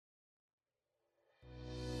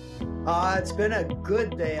It's been a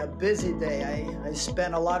good day, a busy day. I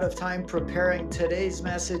spent a lot of time preparing today's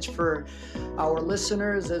message for our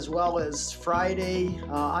listeners as well as Friday.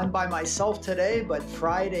 I'm by myself today, but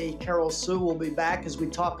Friday, Carol Sue will be back as we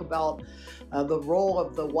talk about the role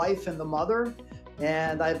of the wife and the mother.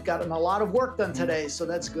 And I've gotten a lot of work done today, so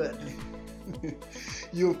that's good.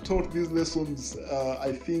 You've taught these lessons,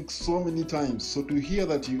 I think, so many times. So to hear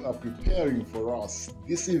that you are preparing for us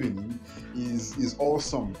this evening is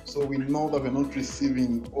awesome. So we know that we're not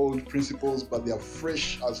receiving old principles, but they are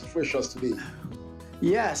fresh as today.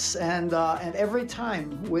 Yes, and every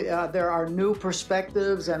time there are new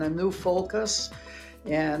perspectives and a new focus.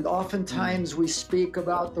 And oftentimes we speak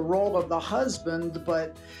about the role of the husband,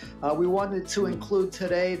 but we wanted to include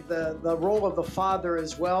today the role of the father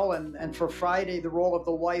as well, and for Friday, the role of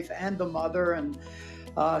the wife and the mother. And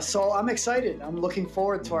so I'm excited. I'm looking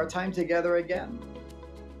forward to our time together again.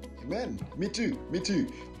 Amen. Me too.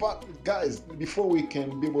 But guys, before we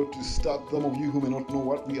can be able to start, some of you who may not know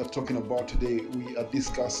what we are talking about today, we are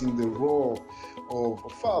discussing the role of a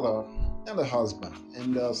father and a husband.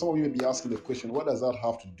 And some of you may be asking the question, what does that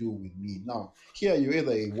have to do with me? Now, here you're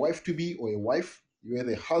either a wife to be or a wife, you're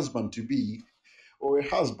either a husband to be or a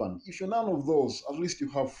husband. If you're none of those, at least you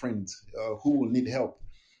have friends who will need help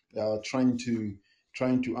trying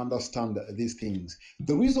to understand these things.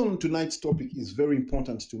 The reason tonight's topic is very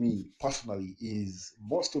important to me personally is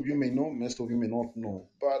most of you may know, most of you may not know,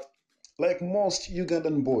 but like most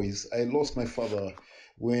Ugandan boys, I lost my father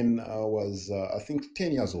when I was, I think,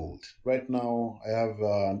 10 years old. Right now, I have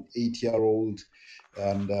an 8-year-old,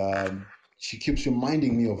 and she keeps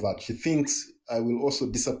reminding me of that. She thinks I will also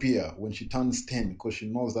disappear when she turns 10 because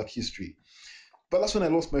she knows that history. But that's when I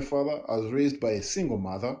lost my father. I was raised by a single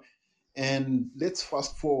mother. And let's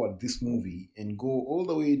fast forward this movie and go all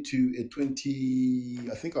the way to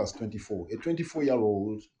I think I was 24, a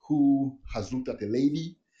 24-year-old who has looked at a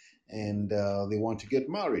lady and they want to get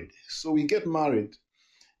married. So we get married,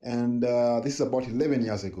 and this is about 11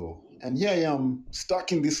 years ago. And here I am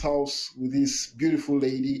stuck in this house with this beautiful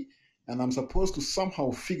lady, and I'm supposed to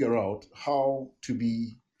somehow figure out how to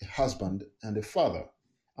be a husband and a father.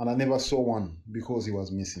 And I never saw one because he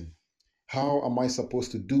was missing. How am I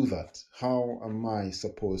supposed to do that? How am I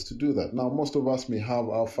supposed to do that? Now, most of us may have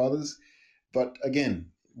our fathers, but again,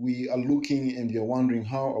 we are looking and you're wondering,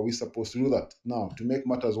 how are we supposed to do that? Now, to make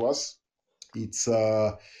matters worse, it's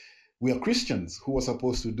we are Christians who are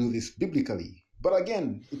supposed to do this biblically. But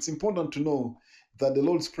again, it's important to know that the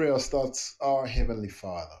Lord's Prayer starts, Our Heavenly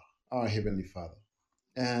Father, our Heavenly Father.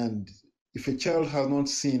 And if a child has not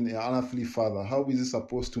seen an earthly father, how is he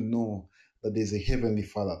supposed to know that there's a heavenly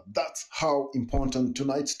father? That's how important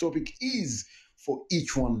tonight's topic is for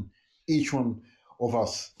each one of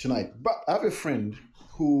us tonight. But I have a friend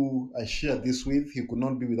who I shared this with. He could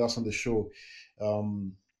not be with us on the show,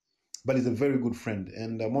 but he's a very good friend.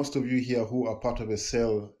 And most of you here who are part of a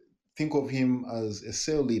cell, think of him as a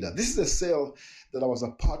cell leader. This is a cell that I was a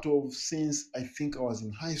part of since I think I was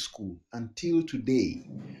in high school until today.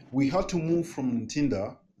 We had to move from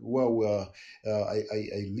Ntinda, where I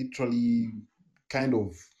literally kind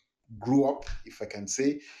of grew up, if I can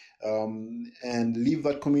say, and leave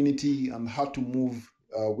that community and had to move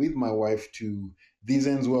with my wife to these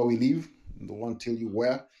ends where we live. I won't tell you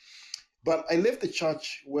where. But I left the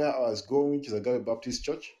church where I was going, which is a Agape Baptist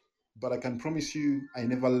church. But I can promise you, I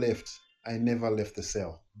never left. I never left the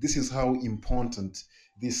cell. This is how important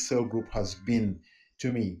this cell group has been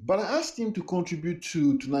to me. But I asked him to contribute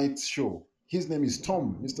to tonight's show. His name is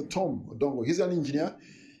Tom, Mr. Tom Odongo. He's an engineer.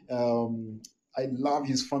 I love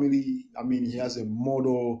his family. I mean, he has a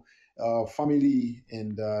model family,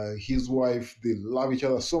 and his wife, they love each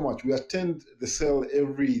other so much. We attend the cell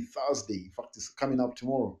every Thursday. In fact, it's coming up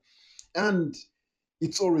tomorrow. And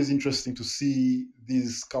it's always interesting to see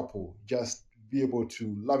this couple just be able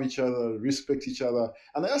to love each other, respect each other.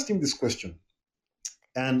 And I asked him this question,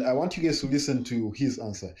 and I want you guys to listen to his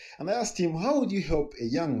answer. And I asked him, how would you help a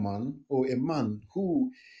young man or a man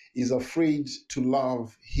who is afraid to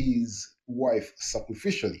love his wife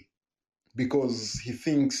sacrificially because he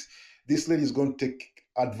thinks this lady is going to take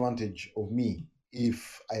advantage of me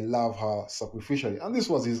if I love her sacrificially? And this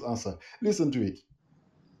was his answer. Listen to it.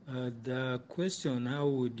 The question, how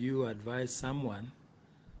would you advise someone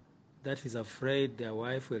that is afraid their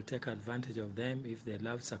wife will take advantage of them if they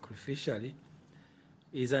love sacrificially,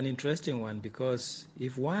 is an interesting one, because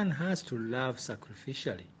if one has to love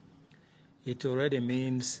sacrificially, it already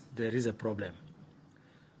means there is a problem.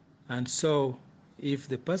 And so if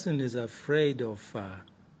the person is afraid of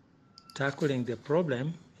tackling the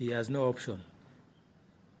problem, he has no option.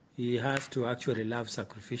 He has to actually love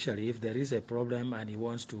sacrificially if there is a problem and he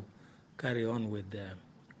wants to carry on with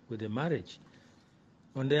the marriage.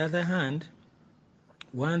 On the other hand,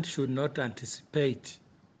 one should not anticipate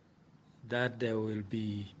that there will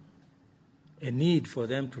be a need for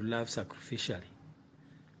them to love sacrificially.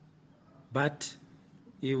 But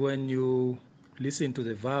when you listen to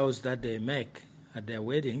the vows that they make at their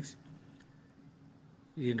weddings,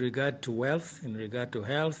 in regard to wealth, in regard to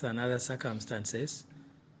health and other circumstances,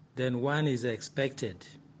 then one is expected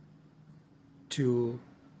to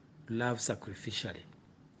love sacrificially.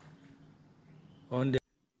 On the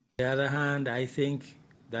other hand, I think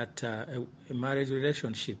that a marriage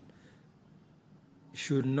relationship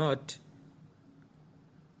should not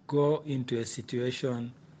go into a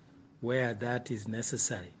situation where that is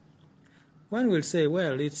necessary. One will say,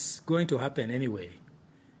 well, it's going to happen anyway.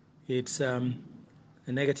 It's a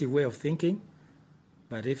negative way of thinking,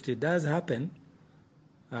 but if it does happen,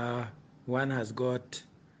 one has got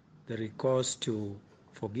the recourse to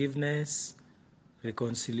forgiveness,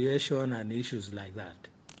 reconciliation, and issues like that.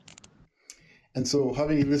 And so,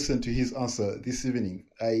 having listened to his answer this evening,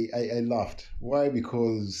 I laughed. Why?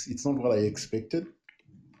 Because it's not what I expected.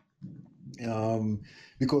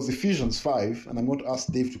 Because Ephesians 5, and I'm going to ask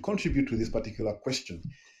Dave to contribute to this particular question,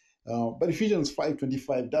 but Ephesians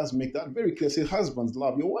 5:25 does make that very clear. It says, husbands,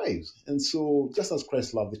 love your wives. And so, just as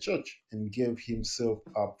Christ loved the church and gave himself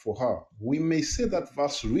up for her, we may say that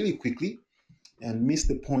verse really quickly and miss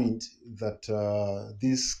the point that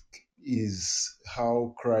this is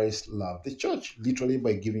how Christ loved the church, literally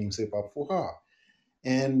by giving himself up for her.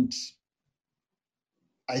 And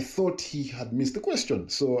I thought he had missed the question,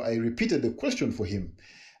 so I repeated the question for him.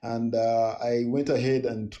 And I went ahead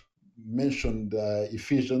and mentioned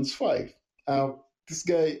Ephesians 5. This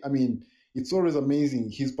guy, I mean, it's always amazing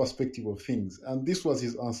his perspective of things. And this was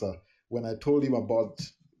his answer when I told him about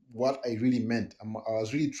what I really meant. I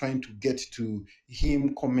was really trying to get to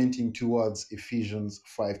him commenting towards Ephesians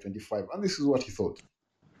 5:25. And this is what he thought.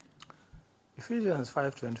 Ephesians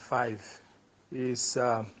 5:25 is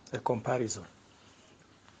a comparison.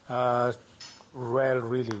 Well,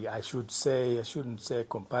 really, I shouldn't say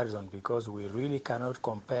comparison, because we really cannot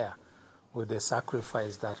compare with the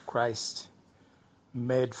sacrifice that Christ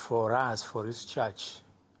made for us, for his church,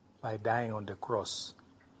 by dying on the cross.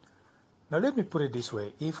 Now, let me put it this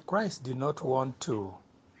way. If Christ did not want to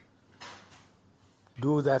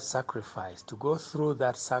do that sacrifice, to go through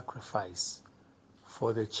that sacrifice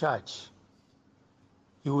for the church,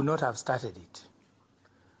 he would not have started it.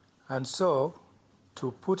 And so,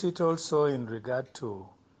 to put it also in regard to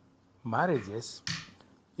marriages,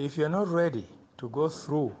 if you're not ready to go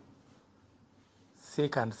through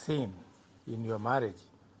thick and thin in your marriage,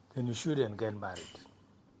 then you shouldn't get married.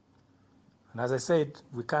 And as I said,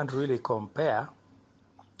 we can't really compare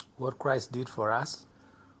what Christ did for us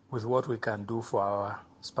with what we can do for our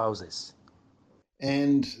spouses.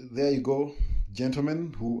 And there you go,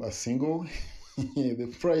 gentlemen who are single,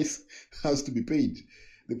 the price has to be paid.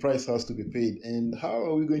 The price has to be paid. And how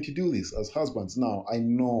are we going to do this as husbands? Now, I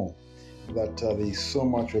know that there is so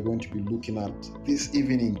much we're going to be looking at this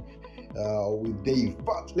evening with Dave.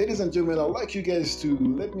 But ladies and gentlemen, I'd like you guys to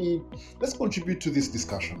let's contribute to this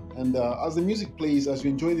discussion. And as the music plays, as you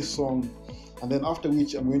enjoy this song, and then after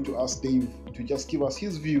which I'm going to ask Dave to just give us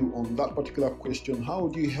his view on that particular question. How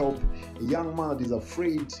do you help a young man that is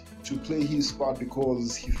afraid to play his part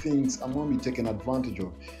because he thinks I'm going to be taken advantage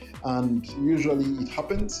of? And usually it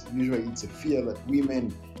happens. Usually it's a fear that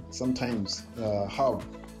women sometimes have.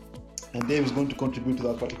 And Dave is going to contribute to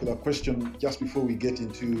that particular question just before we get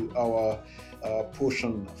into our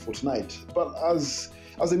portion for tonight. But as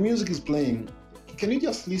the music is playing, can you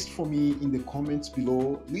just list for me in the comments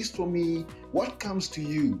below, list for me what comes to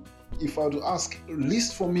you? If I were to ask,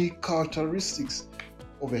 list for me characteristics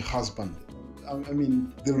of a husband. I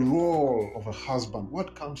mean, the role of a husband.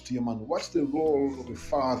 What comes to your mind? What's the role of a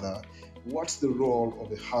father? What's the role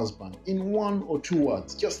of a husband? In one or two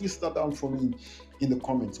words, just list that down for me in the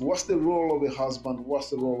comments. What's the role of a husband?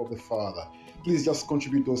 What's the role of a father? Please just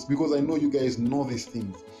contribute those, because I know you guys know these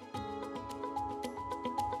things.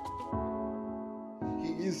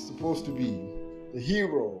 He is supposed to be a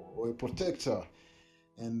hero or a protector.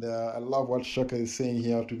 And I love what Shaka is saying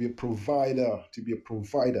here, to be a provider,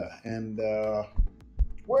 And,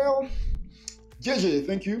 well, JJ,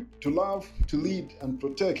 thank you. To love, to lead, and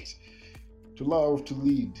protect. To love, to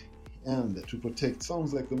lead, and to protect.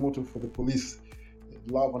 Sounds like the motto for the police.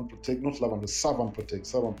 Love and protect, not love and serve and protect.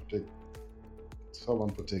 Serve and protect. Serve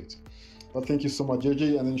and protect. But thank you so much,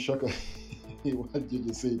 JJ. And then Shaka, what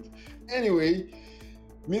JJ said. Anyway,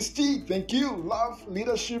 Miss T, thank you. Love,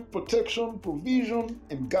 leadership, protection, provision,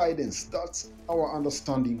 and guidance. That's our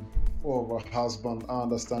understanding of a husband, our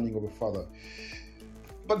understanding of a father.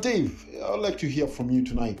 But Dave, I'd like to hear from you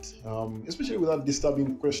tonight, especially with that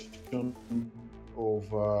disturbing question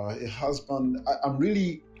of a husband. I'm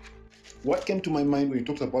really, what came to my mind when you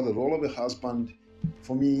talked about the role of a husband,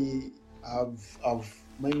 for me,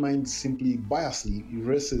 my mind simply biasly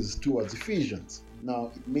races towards Ephesians.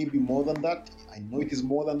 Now, it may be more than that. I know it is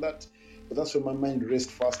more than that, but that's where my mind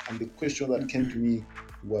raced first. And the question that came to me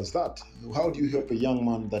was that, how do you help a young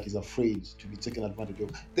man that is afraid to be taken advantage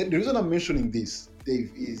of? The reason I'm mentioning this,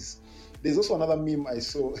 Dave, is there's also another meme I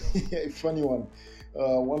saw, a funny one,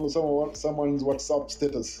 someone's WhatsApp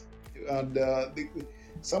status, and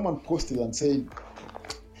someone posted and said,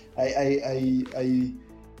 I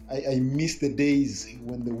miss the days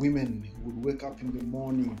when the women would wake up in the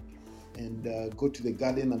morning and go to the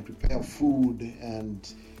garden and prepare food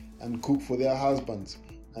and cook for their husbands.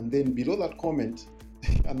 And then below that comment,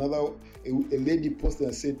 a lady posted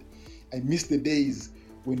and said, I miss the days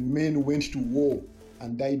when men went to war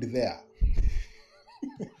and died there.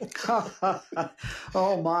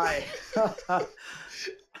 Oh my.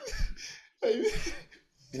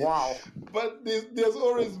 Wow. But there's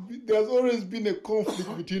always been a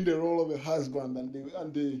conflict between the role of a husband and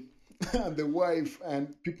the wife,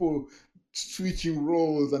 and people switching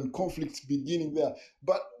roles and conflicts beginning there.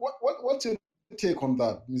 But what's your take on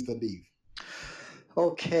that, Mr. Dave?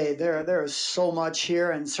 Okay, there is so much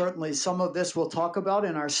here, and certainly some of this we'll talk about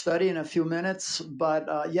in our study in a few minutes. But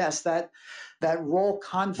yes, that role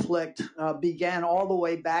conflict began all the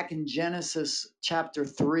way back in Genesis chapter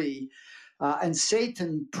 3. And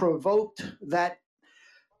Satan provoked that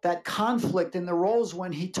conflict in the roles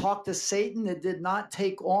when he talked to Satan. It did not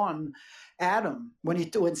take on Adam.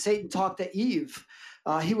 When Satan talked to Eve,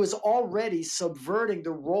 he was already subverting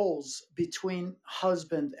the roles between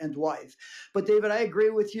husband and wife. But David, I agree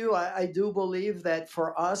with you. I do believe that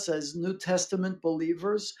for us as New Testament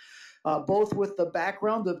believers, both with the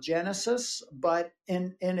background of Genesis, but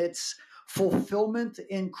in its fulfillment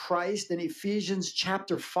in Christ in Ephesians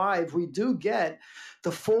chapter 5, we do get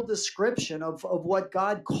the full description of what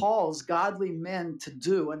God calls godly men to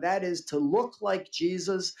do, and that is to look like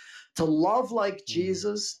Jesus, to love like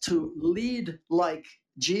Jesus, to lead like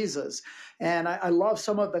Jesus. And I love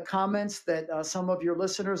some of the comments that some of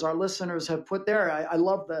our listeners have put there. I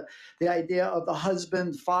love the idea of the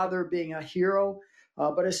husband, father being a hero,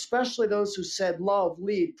 but especially those who said love,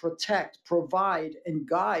 lead, protect, provide, and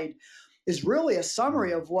guide is really a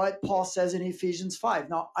summary of what Paul says in Ephesians 5.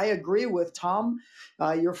 Now, I agree with Tom,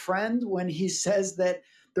 your friend, when he says that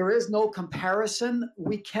there is no comparison.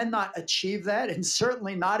 We cannot achieve that, and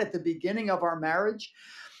certainly not at the beginning of our marriage.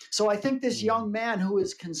 So I think this young man who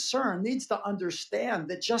is concerned needs to understand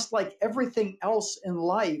that just like everything else in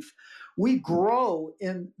life, we grow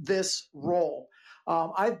in this role.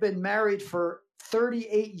 I've been married for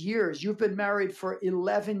 38 years. You've been married for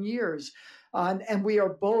 11 years. And we are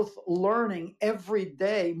both learning every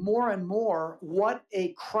day more and more what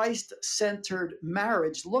a Christ-centered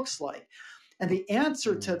marriage looks like. And the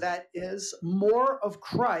answer to that is more of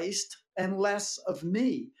Christ and less of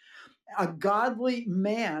me. A godly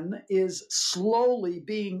man is slowly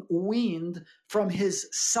being weaned from his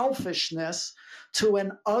selfishness to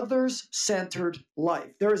an others-centered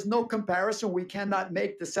life. There is no comparison. We cannot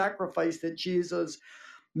make the sacrifice that Jesus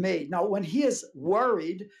made. Now, when he is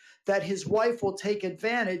worried that his wife will take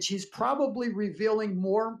advantage, he's probably revealing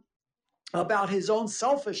more about his own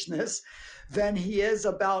selfishness than he is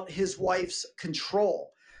about his wife's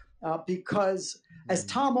control. Because as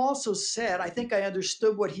Tom also said, I think I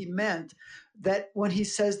understood what he meant, that when he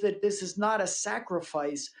says that this is not a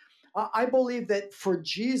sacrifice, I believe that for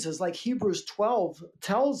Jesus, like Hebrews 12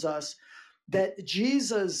 tells us, that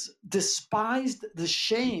Jesus despised the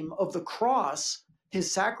shame of the cross,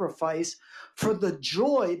 his sacrifice, for the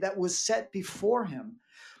joy that was set before him.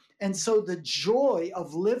 And so the joy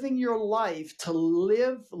of living your life to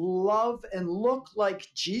live, love, and look like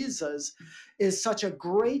Jesus is such a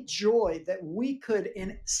great joy that we could,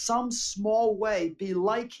 in some small way, be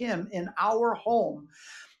like him in our home,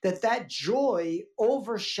 that joy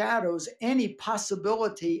overshadows any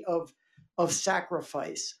possibility of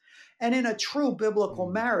sacrifice. And in a true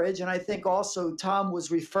biblical marriage, and I think also Tom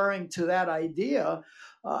was referring to that idea,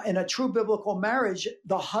 in a true biblical marriage,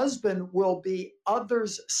 the husband will be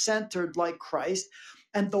others-centered like Christ,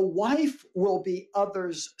 and the wife will be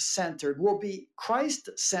others-centered, will be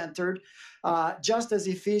Christ-centered, just as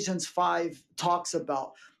Ephesians 5 talks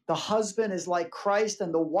about. The husband is like Christ,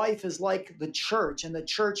 and the wife is like the church, and the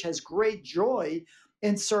church has great joy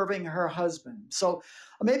in serving her husband. So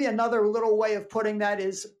maybe another little way of putting that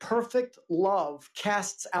is perfect love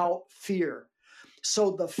casts out fear.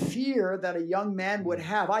 So the fear that a young man would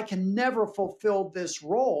have, I can never fulfill this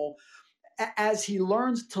role. As he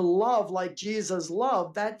learns to love like Jesus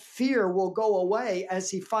loved, that fear will go away as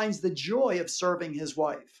he finds the joy of serving his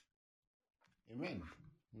wife. Amen.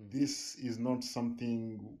 This is not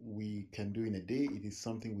something we can do in a day. It is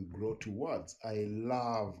something we grow towards. I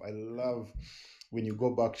love when you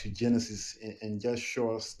go back to Genesis and just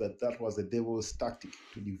show us that that was the devil's tactic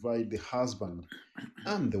to divide the husband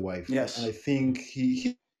and the wife. Yes. And I think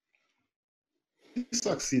he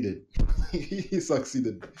succeeded. He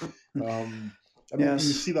succeeded. I mean, Yes.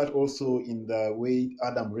 you see that also in the way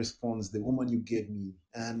Adam responds, the woman you gave me,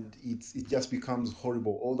 and it just becomes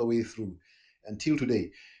horrible all the way through until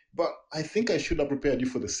today. But I think I should have prepared you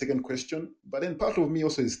for the second question. But then part of me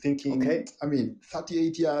also is thinking, Okay. I mean,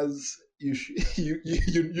 38 years, you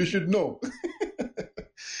should know.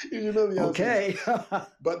 You should know the answer. Okay.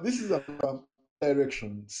 But this is a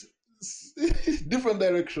direction, different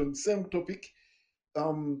direction, same topic.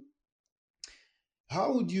 How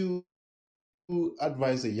would you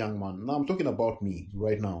advise a young man? Now I'm talking about me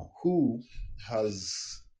right now, who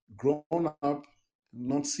has grown up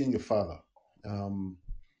not seeing a father.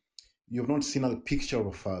 You've not seen a picture of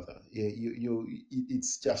a father.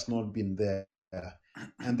 It's just not been there.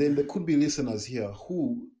 And then there could be listeners here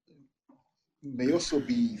who may also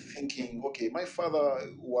be thinking, okay, my father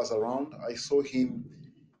was around, I saw him,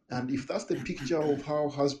 and if that's the picture of how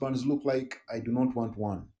husbands look like, I do not want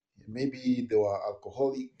one. Maybe they were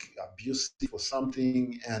alcoholic, abusive, or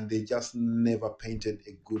something, and they just never painted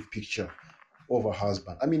a good picture of a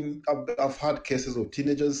husband. I mean, I've had cases of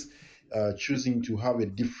teenagers choosing to have a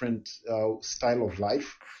different style of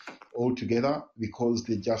life altogether because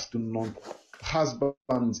they just do not.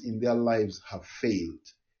 Husbands in their lives have failed.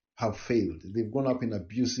 They've grown up in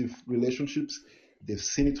abusive relationships. They've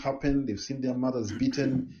seen it happen. They've seen their mothers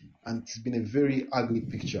beaten, and it's been a very ugly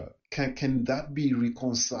picture. Can that be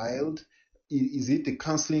reconciled? Is it a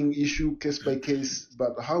counseling issue, case by case?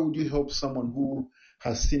 But how would you help someone who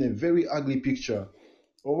has seen a very ugly picture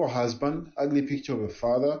of a husband, ugly picture of a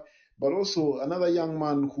father, but also another young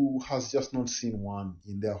man who has just not seen one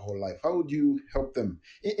in their whole life? How would you help them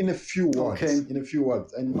in a few words? Okay. In a few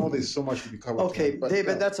words. I know there's so much to be covered. Okay, tonight, but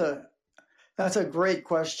David, yeah. that's a great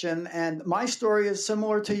question. And my story is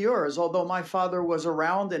similar to yours. Although my father was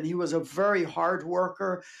around and he was a very hard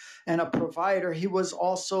worker and a provider, he was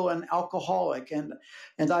also an alcoholic.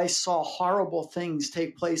 And I saw horrible things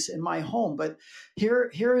take place in my home. But here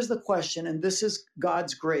is the question, and this is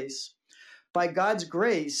God's grace. By God's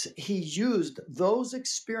grace, he used those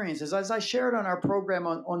experiences, as I shared on our program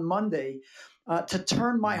on Monday, to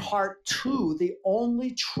turn my heart to the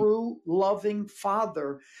only true loving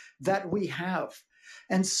Father that we have.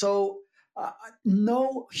 And so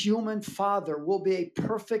no human father will be a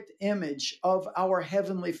perfect image of our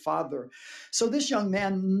Heavenly Father. So this young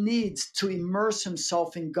man needs to immerse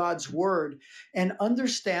himself in God's Word and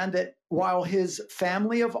understand that while his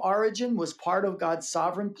family of origin was part of God's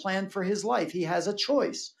sovereign plan for his life, he has a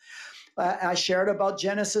choice. I shared about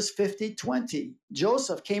Genesis 50:20.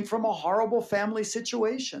 Joseph came from a horrible family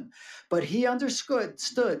situation, but he understood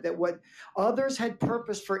that what others had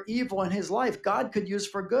purposed for evil in his life, God could use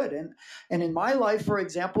for good. And in my life, for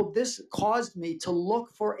example, this caused me to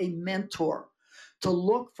look for a mentor, to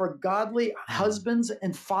look for godly husbands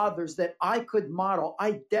and fathers that I could model.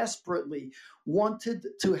 I desperately wanted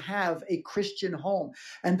to have a Christian home.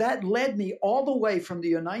 And that led me all the way from the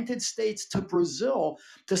United States to Brazil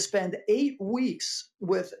to spend 8 weeks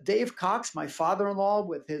with Dave Cox, my father-in-law,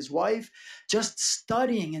 with his wife, just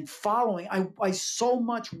studying and following. I so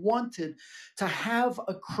much wanted to have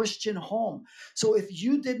a Christian home. So if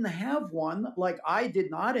you didn't have one, like I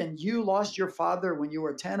did not, and you lost your father when you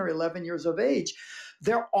were 10 or 11 years of age,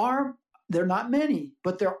 they're not many,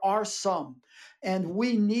 but there are some. And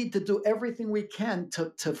we need to do everything we can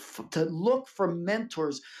to look for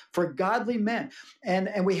mentors, for godly men.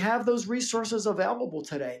 And we have those resources available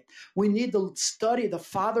today. We need to study the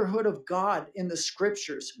fatherhood of God in the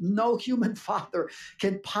scriptures. No human father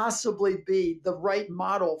can possibly be the right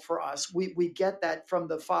model for us. We get that from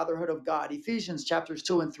the fatherhood of God. Ephesians chapters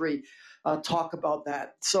 2 and 3 talk about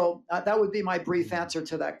that. So that would be my brief answer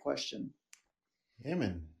to that question.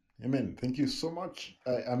 Amen. Amen. Thank you so much.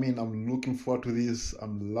 I mean, I'm looking forward to this.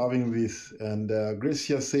 I'm loving this. And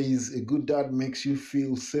Gracia says, a good dad makes you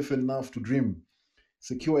feel safe enough to dream,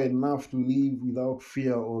 secure enough to live without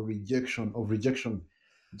fear or rejection.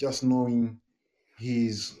 Just knowing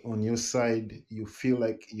he's on your side, you feel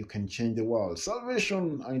like you can change the world.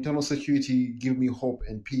 Salvation and eternal security give me hope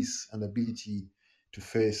and peace and ability to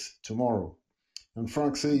face tomorrow. And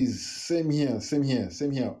Frank says, same here.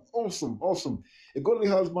 Awesome. A godly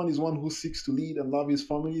husband is one who seeks to lead and love his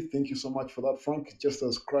family. Thank you so much for that, Frank. Just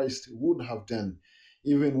as Christ would have done,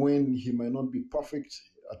 even when he might not be perfect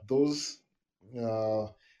at those, uh,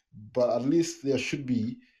 but at least there should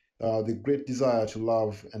be the great desire to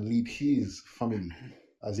love and lead his family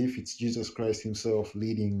as if it's Jesus Christ himself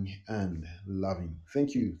leading and loving.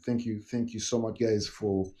 Thank you so much, guys,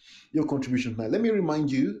 for your contribution tonight. Let me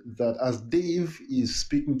remind you that as Dave is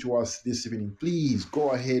speaking to us this evening, please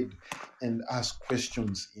go ahead and ask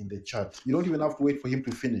questions in the chat. You don't even have to wait for him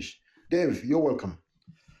to finish. Dave, you're welcome.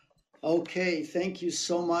 Okay, thank you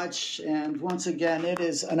so much. And once again, it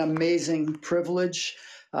is an amazing privilege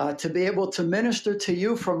to be able to minister to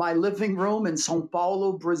you from my living room in Sao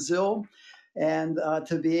Paulo, Brazil, and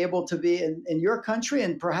to be able to be in your country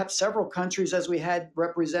and perhaps several countries as we had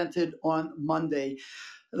represented on Monday.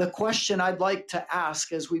 The question I'd like to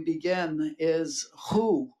ask as we begin is,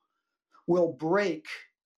 who will break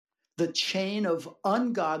the chain of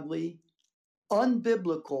ungodly,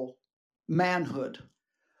 unbiblical manhood?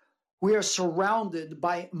 We are surrounded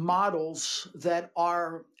by models that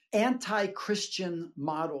are anti-Christian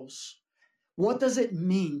models. What does it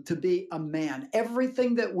mean to be a man?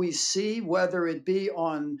 Everything that we see, whether it be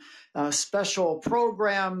on special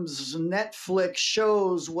programs, Netflix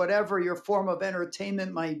shows, whatever your form of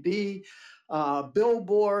entertainment might be,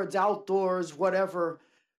 billboards, outdoors, whatever,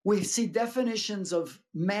 we see definitions of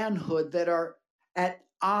manhood that are at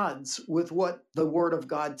odds with what the Word of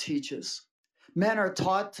God teaches. Men are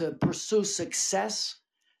taught to pursue success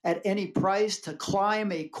at any price, to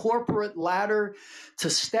climb a corporate ladder, to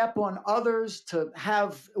step on others, to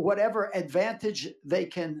have whatever advantage they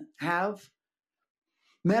can have.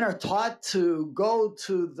 Men are taught to go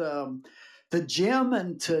to the gym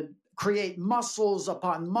and to create muscles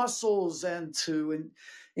upon muscles and to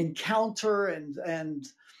encounter and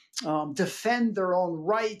defend their own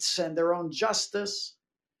rights and their own justice.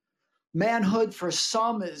 Manhood for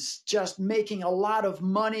some is just making a lot of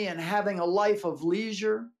money and having a life of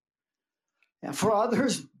leisure. And for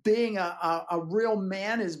others, being a real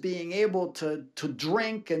man is being able to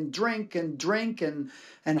drink and drink and drink and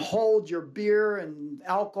hold your beer and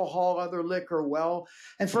alcohol, other liquor well.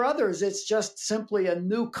 And for others, it's just simply a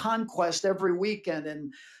new conquest every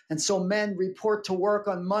weekend. And so men report to work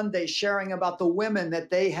on Monday sharing about the women that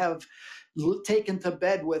they have taken to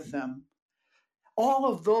bed with them. All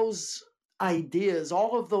of those ideas,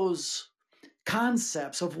 all of those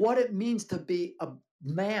concepts of what it means to be a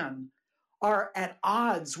man are at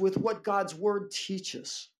odds with what God's word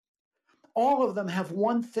teaches. All of them have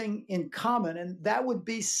one thing in common, and that would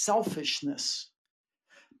be selfishness.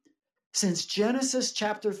 Since Genesis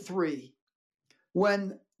chapter 3,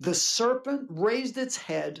 when the serpent raised its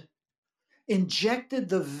head, injected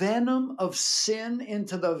the venom of sin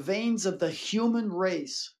into the veins of the human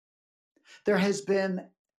race, there has been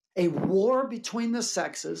a war between the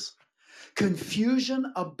sexes,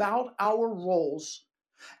 confusion about our roles,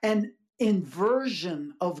 and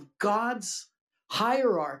inversion of God's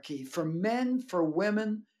hierarchy for men, for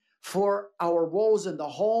women, for our roles in the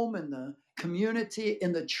home, in the community,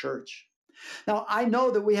 in the church. Now, I know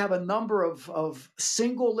that we have a number of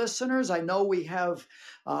single listeners. I know we have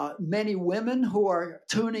many women who are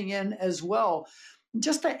tuning in as well.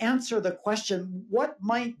 Just to answer the question, what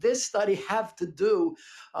might this study have to do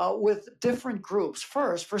with different groups?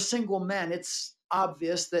 First, for single men, it's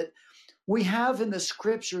obvious that we have in the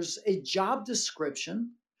scriptures a job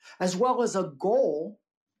description as well as a goal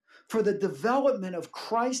for the development of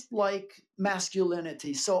Christ-like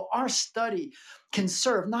masculinity. So our study can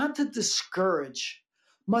serve not to discourage,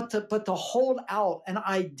 but to hold out an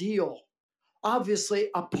ideal. Obviously,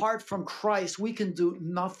 apart from Christ, we can do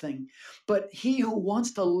nothing. But he who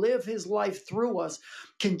wants to live his life through us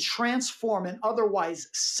can transform an otherwise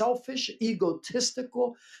selfish,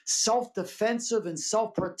 egotistical, self-defensive, and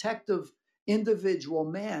self-protective individual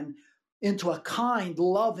man into a kind,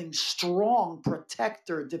 loving, strong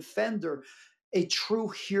protector, defender, a true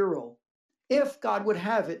hero, if God would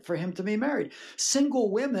have it for him to be married.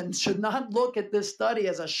 Single women should not look at this study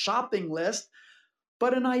as a shopping list,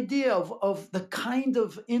 but an idea of the kind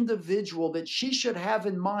of individual that she should have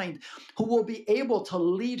in mind who will be able to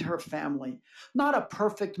lead her family. Not a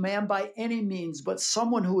perfect man by any means, but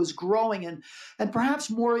someone who is growing and perhaps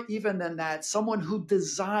more even than that, someone who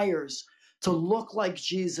desires to look like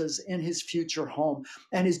Jesus in his future home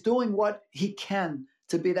and is doing what he can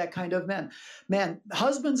to be that kind of man. Man,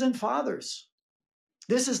 husbands and fathers,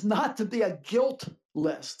 this is not to be a guilt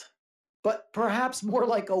list, but perhaps more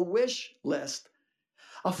like a wish list.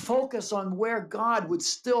 A focus on where God would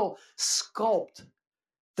still sculpt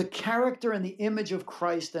the character and the image of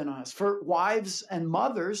Christ in us. For wives and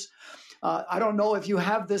mothers, I don't know if you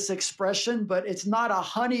have this expression, but it's not a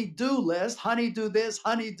honey-do list, honey do this,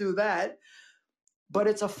 honey do that, but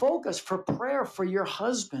it's a focus for prayer for your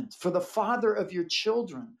husband, for the father of your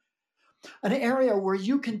children, an area where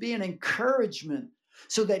you can be an encouragement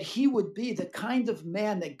so that he would be the kind of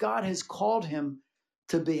man that God has called him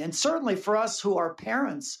to be. And certainly for us who are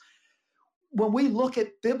parents, when we look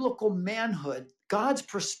at biblical manhood, God's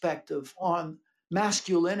perspective on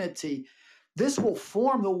masculinity, this will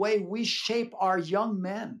form the way we shape our young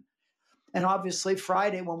men. And obviously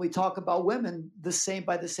Friday, when we talk about women,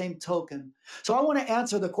 by the same token. So I want to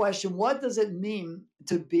answer the question, what does it mean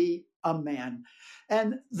to be a man?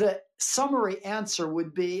 And the summary answer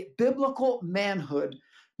would be biblical manhood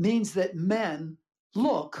means that men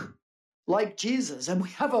look like Jesus. And we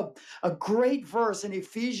have a great verse in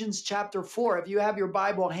Ephesians chapter 4. If you have your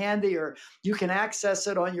Bible handy, or you can access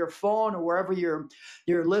it on your phone or wherever you're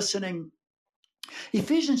listening.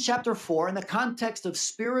 Ephesians chapter 4, in the context of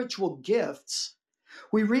spiritual gifts,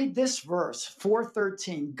 we read this verse,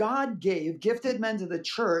 4:13. God gave gifted men to the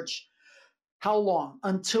church. How long?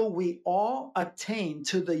 Until we all attain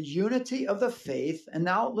to the unity of the faith. And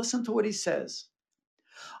now listen to what he says.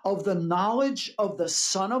 Of the knowledge of the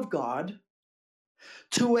Son of God,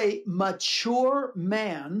 to a mature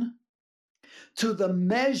man, to the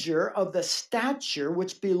measure of the stature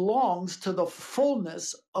which belongs to the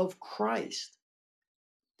fullness of Christ.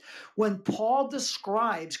 When Paul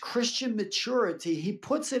describes Christian maturity, he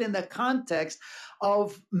puts it in the context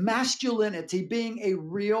of masculinity, being a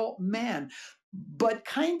real man. But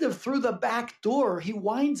kind of through the back door, he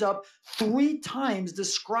winds up 3 times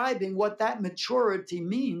describing what that maturity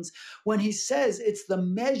means when he says it's the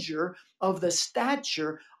measure of the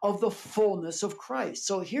stature of the fullness of Christ.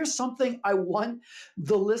 So here's something I want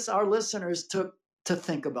our listeners to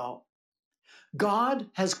think about. God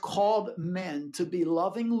has called men to be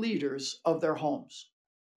loving leaders of their homes.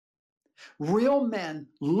 Real men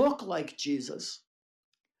look like Jesus,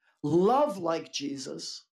 love like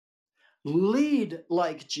Jesus, lead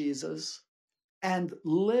like Jesus, and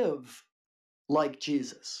live like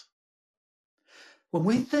Jesus. When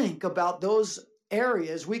we think about those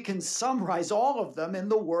areas, we can summarize all of them in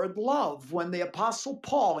the word love. When the Apostle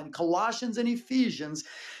Paul in Colossians and Ephesians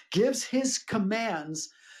gives his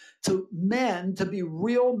commands to men to be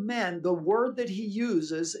real men, the word that he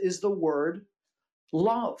uses is the word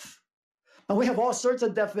love. And we have all sorts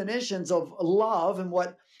of definitions of love and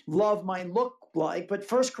what love might look like, but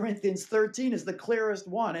 1 Corinthians 13 is the clearest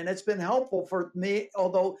one, and it's been helpful for me,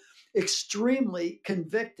 although extremely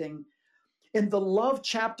convicting. In the love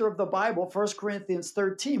chapter of the Bible, 1 Corinthians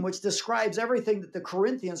 13, which describes everything that the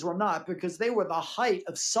Corinthians were not, because they were the height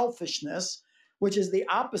of selfishness, which is the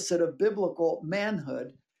opposite of biblical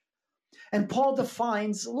manhood. And Paul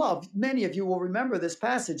defines love. Many of you will remember this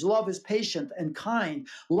passage. Love is patient and kind.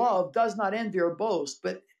 Love does not envy or boast.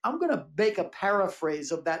 But I'm going to make a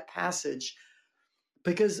paraphrase of that passage,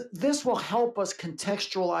 because this will help us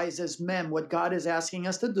contextualize as men what God is asking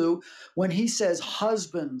us to do when he says,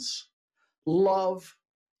 husbands, love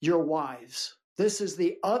your wives. This is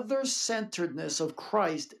the other-centeredness of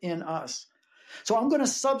Christ in us. So I'm going to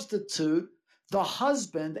substitute the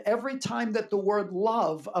husband every time that the word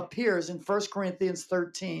love appears in 1 Corinthians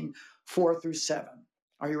 13, 4-7.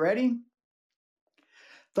 Are you ready?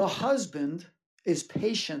 The husband is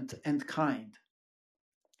patient and kind.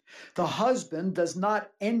 The husband does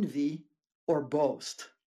not envy or boast.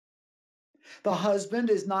 The husband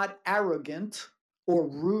is not arrogant or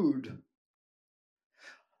rude.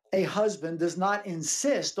 A husband does not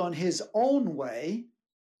insist on his own way.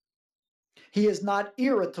 He is not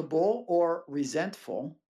irritable or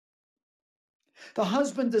resentful. The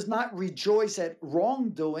husband does not rejoice at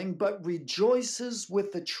wrongdoing, but rejoices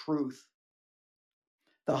with the truth.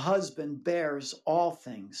 The husband bears all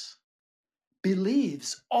things,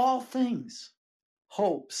 believes all things,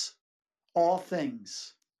 hopes all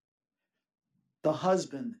things. The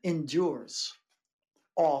husband endures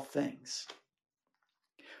all things.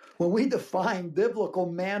 When we define biblical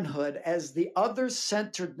manhood as the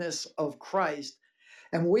other-centeredness of Christ,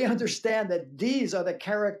 and we understand that these are the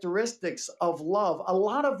characteristics of love, a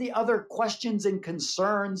lot of the other questions and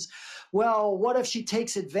concerns, well, what if she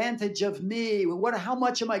takes advantage of me? How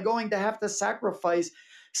much am I going to have to sacrifice?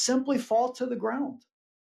 Simply fall to the ground.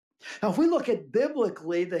 Now, if we look at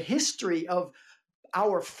biblically the history of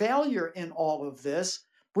our failure in all of this,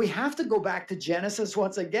 we have to go back to Genesis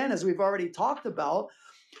once again, as we've already talked about.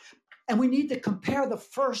 And we need to compare the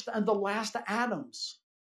first and the last Adams.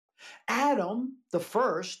 Adam, the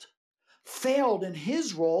first, failed in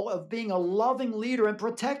his role of being a loving leader and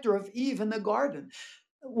protector of Eve in the garden.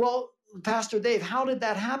 Well, Pastor Dave, how did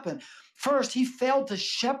that happen? First, he failed to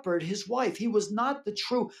shepherd his wife. He was not the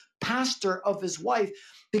true pastor of his wife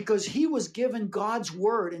because he was given God's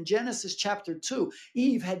word in Genesis chapter 2.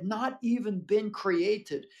 Eve had not even been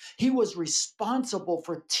created. He was responsible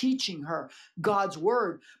for teaching her God's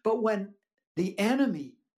word. But when the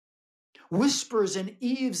enemy whispers in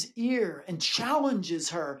Eve's ear and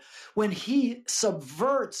challenges her, when he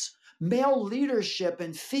subverts male leadership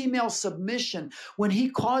and female submission, when he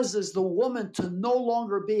causes the woman to no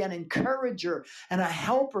longer be an encourager and a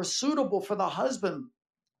helper suitable for the husband,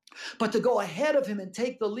 but to go ahead of him and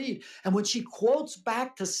take the lead. And when she quotes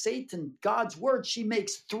back to Satan God's word, she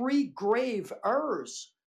makes 3 grave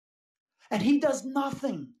errors. And he does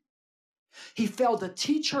nothing. He failed to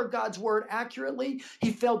teach her God's word accurately. He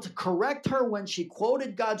failed to correct her when she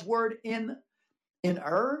quoted God's word in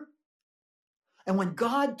error. And when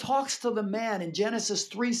God talks to the man in Genesis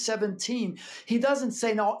 3:17, he doesn't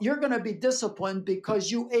say, no, you're going to be disciplined because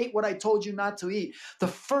you ate what I told you not to eat. The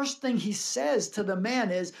first thing he says to the man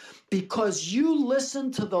is, because you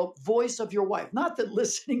listen to the voice of your wife. Not that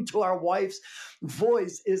listening to our wife's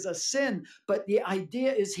voice is a sin, but the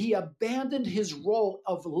idea is he abandoned his role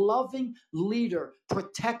of loving leader,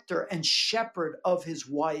 protector, and shepherd of his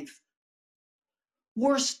wife.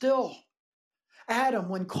 Worse still, Adam,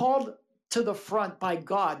 when called to the front by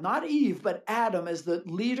God, not Eve, but Adam as the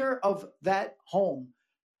leader of that home.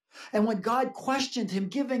 And when God questioned him,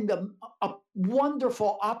 giving them a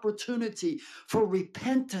wonderful opportunity for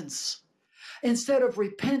repentance, instead of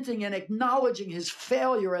repenting and acknowledging his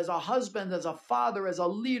failure as a husband, as a father, as a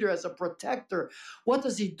leader, as a protector, what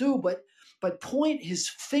does he do but point his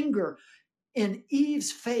finger in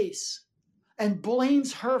Eve's face and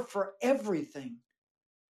blames her for everything?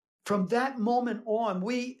 From that moment on,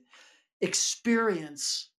 we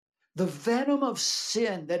experience the venom of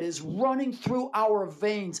sin that is running through our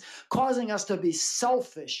veins, causing us to be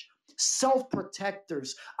selfish,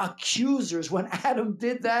 self-protectors, accusers. When Adam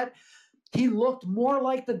did that, he looked more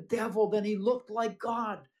like the devil than he looked like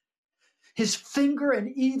God. His finger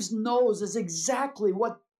in Eve's nose is exactly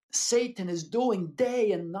what Satan is doing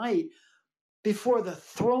day and night before the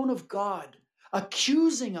throne of God,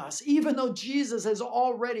 accusing us, even though Jesus has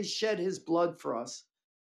already shed his blood for us.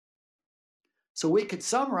 So we could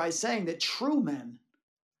summarize saying that true men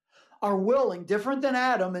are willing, different than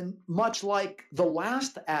Adam and much like the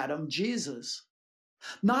last Adam, Jesus,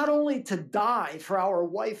 not only to die for our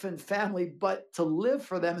wife and family, but to live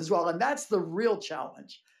for them as well. And that's the real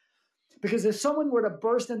challenge. Because if someone were to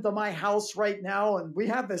burst into my house right now, and we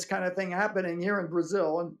have this kind of thing happening here in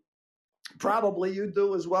Brazil, and probably you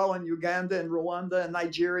do as well in Uganda and Rwanda and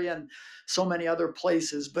Nigeria and so many other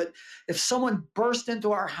places. But if someone burst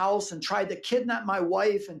into our house and tried to kidnap my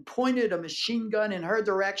wife and pointed a machine gun in her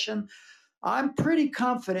direction, I'm pretty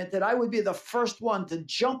confident that I would be the first one to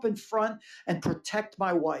jump in front and protect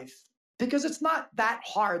my wife, because it's not that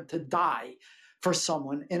hard to die for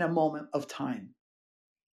someone in a moment of time.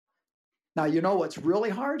 Now, you know what's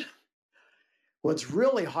really hard? What's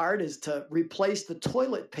really hard is to replace the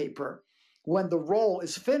toilet paper when the roll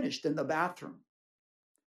is finished in the bathroom.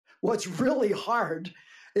 What's really hard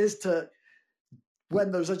is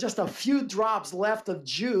when there's just a few drops left of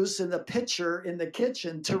juice in the pitcher in the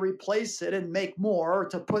kitchen, to replace it and make more, or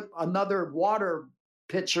to put another water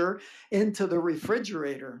pitcher into the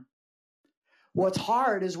refrigerator. What's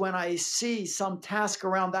hard is when I see some task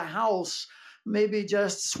around the house, maybe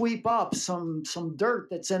just sweep up some dirt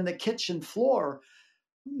that's in the kitchen floor.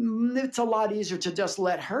 It's a lot easier to just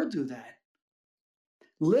let her do that.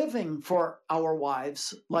 Living for our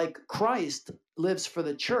wives like Christ lives for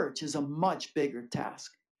the church is a much bigger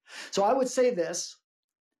task. So I would say this,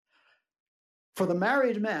 for the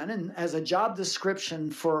married men, and as a job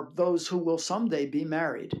description for those who will someday be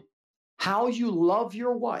married, how you love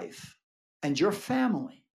your wife and your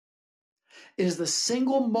family is the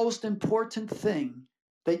single most important thing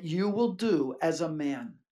that you will do as a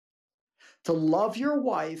man. To love your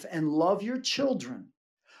wife and love your children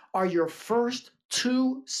are your first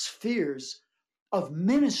 2 spheres of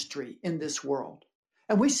ministry in this world.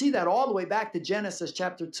 And we see that all the way back to Genesis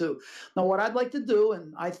chapter 2. Now, what I'd like to do,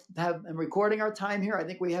 and I'm recording our time here, I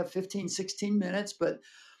think we have 15, 16 minutes, but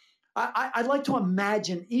I'd like to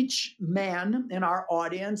imagine each man in our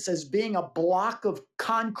audience as being a block of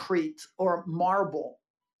concrete or marble.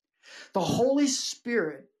 The Holy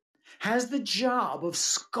Spirit has the job of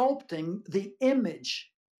sculpting the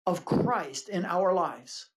image of Christ in our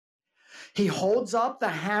lives. He holds up the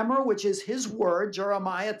hammer, which is his word.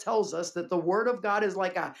 Jeremiah tells us that the word of God is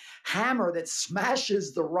like a hammer that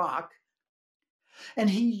smashes the rock. And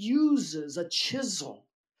he uses a chisel.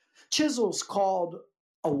 Chisel's called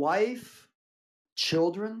a wife,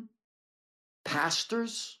 children,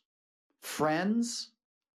 pastors, friends,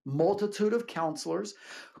 multitude of counselors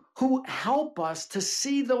who help us to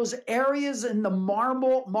see those areas in the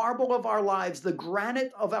marble of our lives, the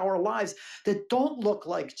granite of our lives that don't look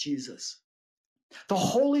like Jesus. The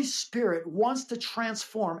Holy Spirit wants to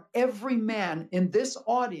transform every man in this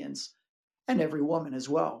audience, and every woman as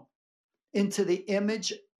well, into the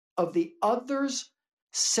image of the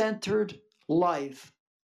others-centered life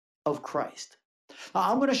of Christ.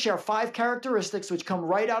 Now, I'm going to share 5 characteristics which come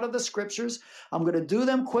right out of the scriptures. I'm going to do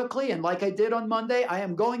them quickly, and like I did on Monday, I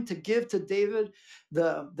am going to give to David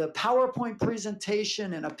the PowerPoint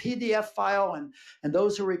presentation and a PDF file, and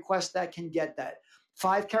those who request that can get that.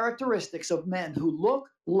 5 characteristics of men who look,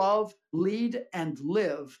 love, lead, and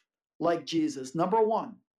live like Jesus. Number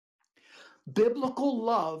 1, biblical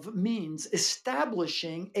love means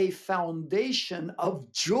establishing a foundation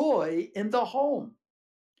of joy in the home.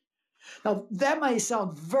 Now, that might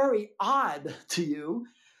sound very odd to you,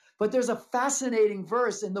 but there's a fascinating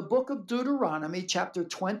verse in the book of Deuteronomy, chapter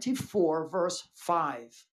 24, verse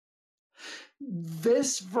 5.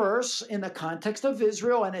 This verse, in the context of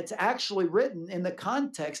Israel, and it's actually written in the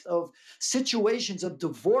context of situations of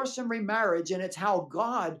divorce and remarriage, and it's how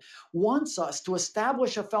God wants us to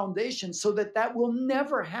establish a foundation so that that will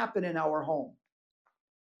never happen in our home.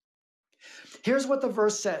 Here's what the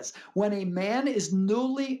verse says. When a man is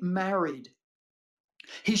newly married,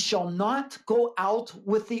 he shall not go out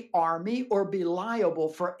with the army or be liable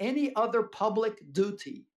for any other public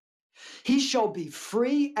duty. He shall be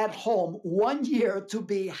free at home 1 year to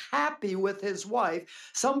be happy with his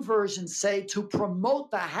wife. Some versions say to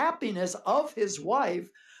promote the happiness of his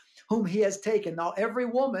wife whom he has taken. Now, every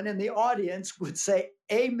woman in the audience would say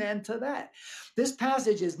amen to that. This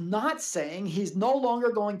passage is not saying he's no longer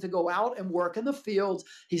going to go out and work in the fields.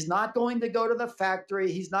 He's not going to go to the factory.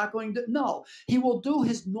 He's not going to, no, he will do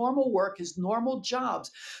his normal work, his normal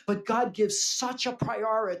jobs. But God gives such a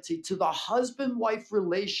priority to the husband-wife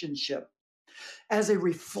relationship as a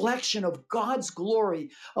reflection of God's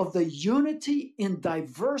glory, of the unity in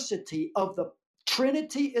diversity of the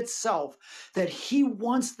Trinity itself, that he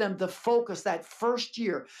wants them to focus that first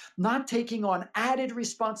year, not taking on added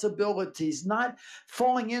responsibilities, not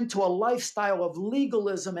falling into a lifestyle of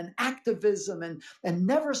legalism and activism and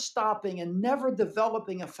never stopping and never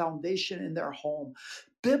developing a foundation in their home.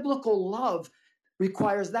 Biblical love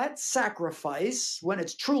requires that sacrifice. When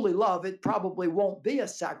it's truly love, it probably won't be a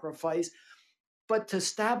sacrifice, but to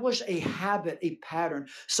establish a habit, a pattern.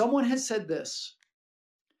 Someone has said this: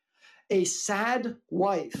 a sad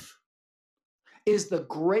wife is the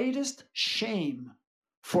greatest shame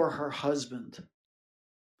for her husband.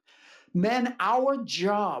 Men, our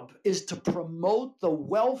job is to promote the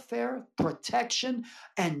welfare, protection,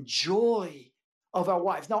 and joy of our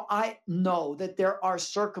wives. Now, I know that there are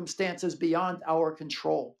circumstances beyond our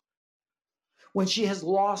control. When she has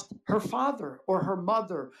lost her father or her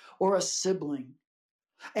mother or a sibling,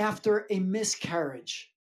 after a miscarriage,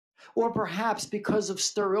 or perhaps because of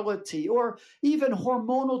sterility, or even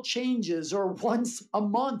hormonal changes, or once a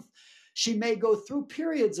month, she may go through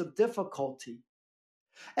periods of difficulty.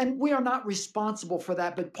 And we are not responsible for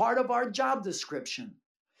that, but part of our job description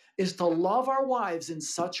is to love our wives in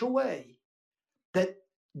such a way that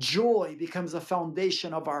joy becomes the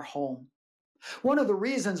foundation of our home. One of the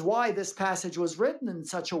reasons why this passage was written in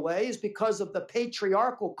such a way is because of the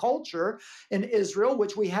patriarchal culture in Israel,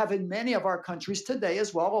 which we have in many of our countries today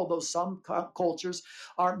as well, although some cultures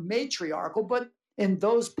are matriarchal. But in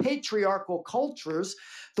those patriarchal cultures,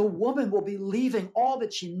 the woman will be leaving all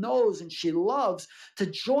that she knows and she loves to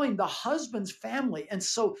join the husband's family. And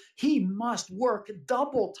so he must work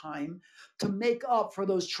double time to make up for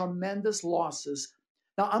those tremendous losses.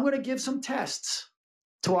 Now, I'm going to give some tests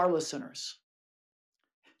to our listeners.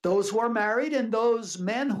 Those who are married and those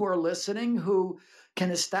men who are listening who can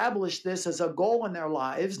establish this as a goal in their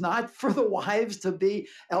lives, not for the wives to be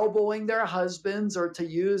elbowing their husbands or to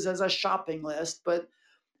use as a shopping list, but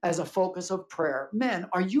as a focus of prayer. Men,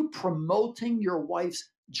 are you promoting your wife's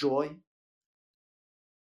joy?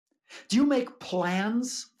 Do you make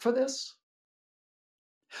plans for this?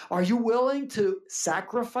 Are you willing to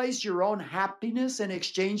sacrifice your own happiness in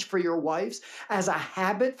exchange for your wife's as a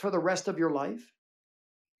habit for the rest of your life?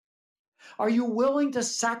 Are you willing to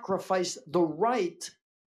sacrifice the right,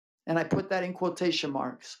 and I put that in quotation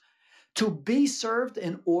marks, to be served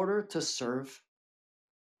in order to serve?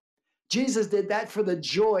 Jesus did that for the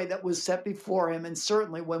joy that was set before him. And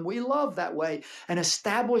certainly when we love that way and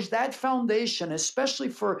establish that foundation, especially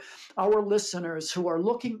for our listeners who are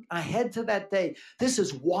looking ahead to that day, this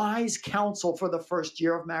is wise counsel for the first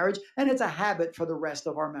year of marriage, and it's a habit for the rest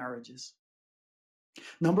of our marriages.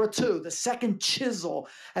 Number two, the second chisel,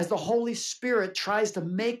 as the Holy Spirit tries to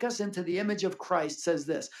make us into the image of Christ, says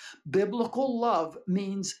this: biblical love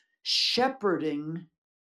means shepherding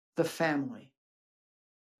the family,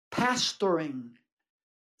 pastoring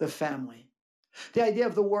the family. The idea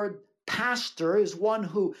of the word pastor is one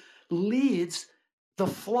who leads the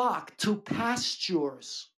flock to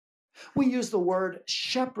pastures. We use the word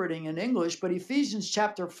shepherding in English, but Ephesians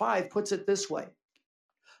chapter 5 puts it this way: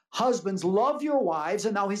 husbands, love your wives,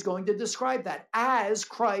 and now he's going to describe that as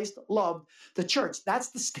Christ loved the church. That's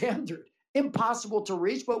the standard. Impossible to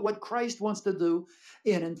reach, but what Christ wants to do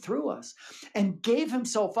in and through us, and gave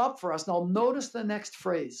himself up for us. Now notice the next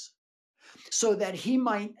phrase: so that he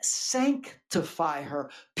might sanctify her,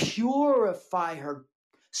 purify her,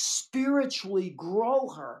 spiritually grow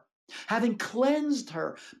her, having cleansed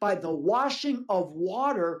her by the washing of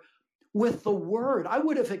water with the word. I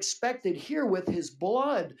would have expected here with his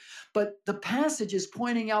blood, but the passage is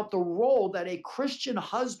pointing out the role that a Christian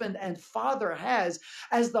husband and father has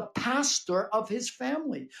as the pastor of his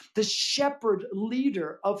family, the shepherd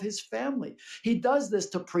leader of his family. He does this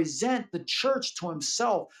to present the church to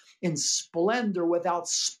himself in splendor, without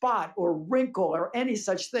spot or wrinkle or any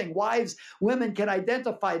such thing. Wives, women can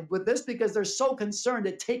identify with this because they're so concerned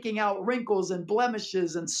at taking out wrinkles and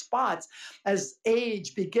blemishes and spots as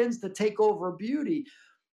age begins to take over beauty.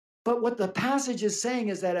 But what the passage is saying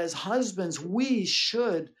is that as husbands, we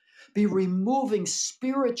should be removing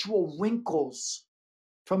spiritual wrinkles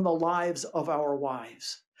from the lives of our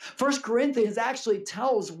wives. 1 Corinthians actually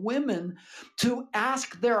tells women to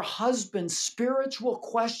ask their husbands spiritual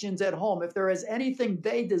questions at home. If there is anything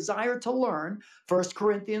they desire to learn, 1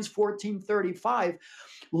 Corinthians 14:35,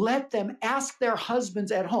 let them ask their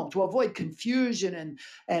husbands at home to avoid confusion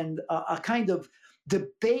and a kind of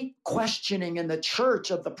debate questioning in the church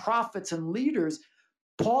of the prophets and leaders.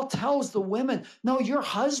 Paul tells the women, no, your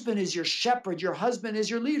husband is your shepherd. Your husband is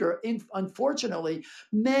your leader. Unfortunately,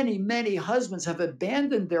 many husbands have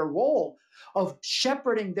abandoned their role of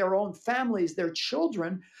shepherding their own families, their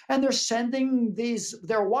children, and they're sending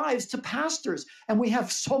their wives to pastors. And we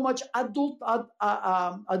have so much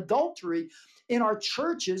adultery in our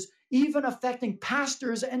churches, even affecting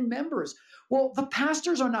pastors and members. Well, the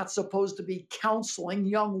pastors are not supposed to be counseling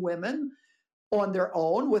young women on their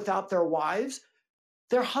own without their wives.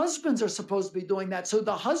 Their husbands are supposed to be doing that. So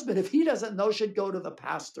the husband, if he doesn't know, should go to the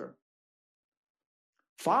pastor.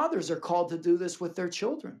 Fathers are called to do this with their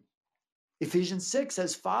children. Ephesians 6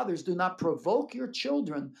 says, fathers, do not provoke your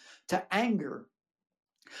children to anger,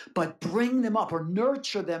 but bring them up or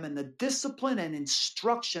nurture them in the discipline and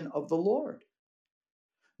instruction of the Lord.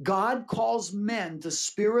 God calls men to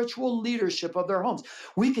spiritual leadership of their homes.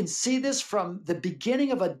 We can see this from the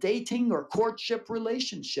beginning of a dating or courtship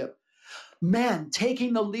relationship. Men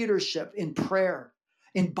taking the leadership in prayer,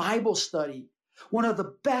 in Bible study. One of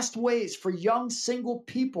the best ways for young single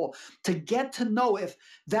people to get to know if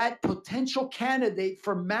that potential candidate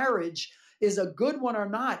for marriage is a good one or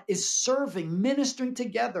not is serving, ministering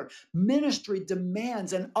together. Ministry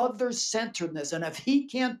demands an other-centeredness. And if he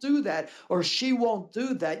can't do that or she won't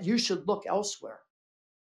do that, you should look elsewhere.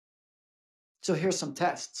 So here's some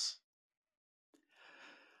tests.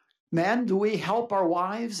 Men, do we help our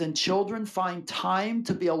wives and children find time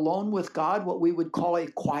to be alone with God, what we would call a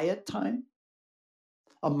quiet time?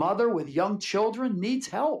 A mother with young children needs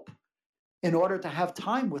help in order to have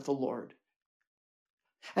time with the Lord.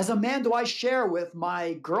 As a man, do I share with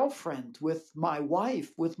my girlfriend, with my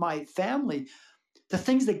wife, with my family, the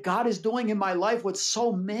things that God is doing in my life? What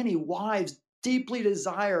so many wives deeply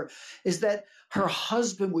desire is that her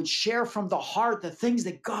husband would share from the heart the things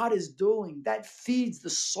that God is doing. That feeds the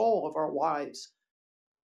soul of our wives.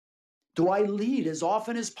 Do I lead as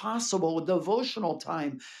often as possible a devotional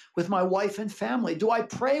time with my wife and family? Do I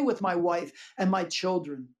pray with my wife and my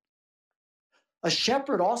children? A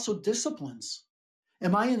shepherd also disciplines.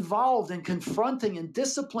 Am I involved in confronting and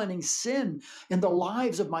disciplining sin in the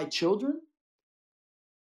lives of my children?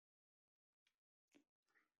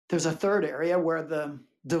 There's a third area where the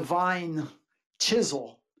divine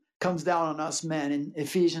chisel comes down on us men in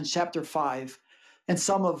Ephesians chapter 5. And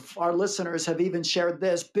some of our listeners have even shared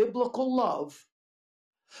this. Biblical love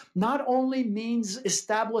not only means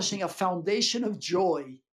establishing a foundation of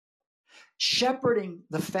joy, shepherding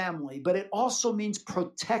the family, but it also means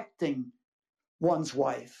protecting one's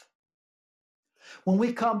wife. When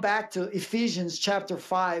we come back to Ephesians chapter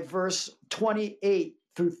 5, verse 28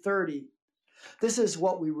 through 30, this is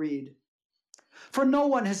what we read. For no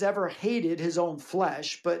one has ever hated his own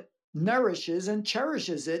flesh, but nourishes and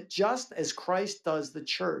cherishes it just as Christ does the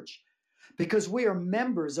church, because we are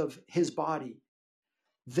members of his body.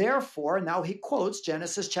 Therefore, now he quotes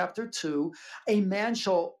Genesis chapter 2, a man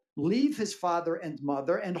shall leave his father and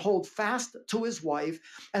mother and hold fast to his wife,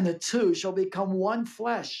 and the two shall become one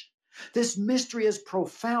flesh. This mystery is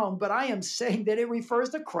profound, but I am saying that it refers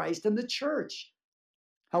to Christ and the church.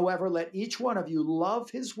 However, let each one of you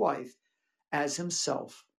love his wife as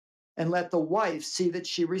himself, and let the wife see that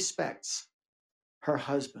she respects her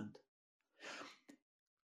husband.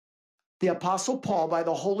 The Apostle Paul, by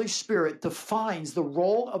the Holy Spirit, defines the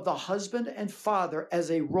role of the husband and father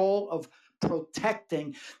as a role of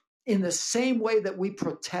protecting in the same way that we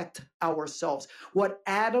protect ourselves. What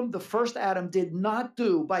Adam, the first Adam, did not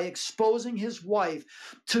do by exposing his wife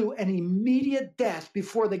to an immediate death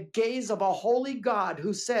before the gaze of a holy God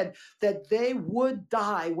who said that they would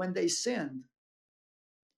die when they sinned.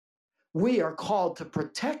 We are called to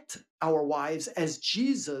protect our wives as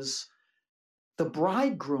Jesus, the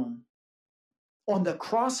bridegroom, on the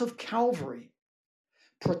cross of Calvary,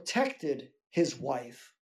 protected his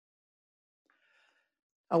wife.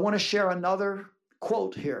 I want to share another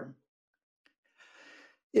quote here.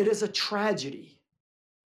 It is a tragedy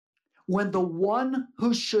when the one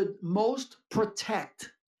who should most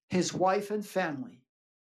protect his wife and family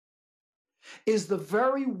is the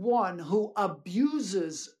very one who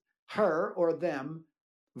abuses her or them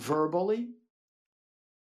verbally,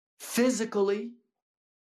 physically,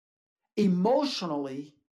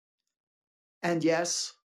 emotionally, and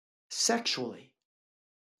yes, sexually.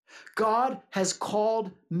 God has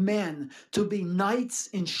called men to be knights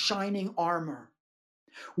in shining armor.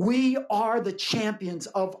 We are the champions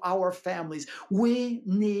of our families. We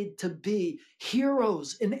need to be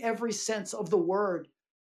heroes in every sense of the word.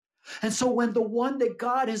 And so when the one that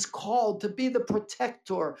God has called to be the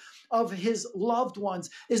protector of his loved ones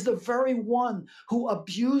is the very one who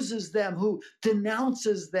abuses them, who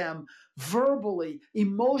denounces them verbally,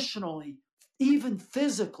 emotionally, even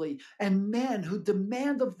physically, and men who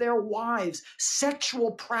demand of their wives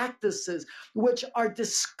sexual practices which are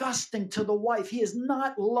disgusting to the wife. He is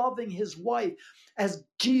not loving his wife as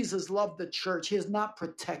Jesus loved the church. He is not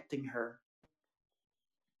protecting her.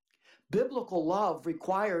 Biblical love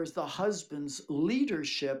requires the husband's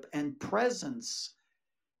leadership and presence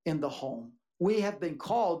in the home. We have been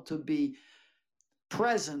called to be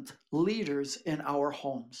present leaders in our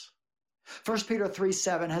homes. 1 Peter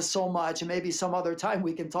 3:7 has so much, and maybe some other time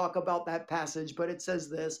we can talk about that passage, but it says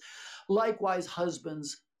this: likewise,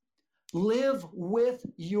 husbands, live with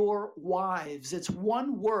your wives. It's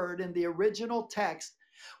one word in the original text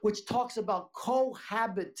which talks about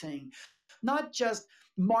cohabiting, not just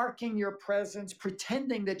marking your presence,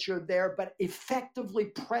 pretending that you're there, but effectively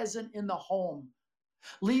present in the home,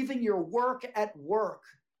 leaving your work at work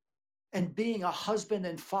and being a husband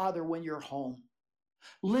and father when you're home.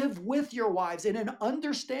 Live with your wives in an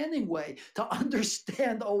understanding way. To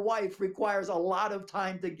understand a wife requires a lot of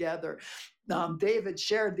time together. David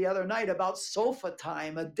shared the other night about sofa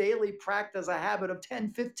time, a daily practice, a habit of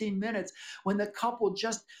 10, 15 minutes when the couple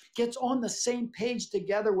just gets on the same page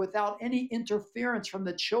together without any interference from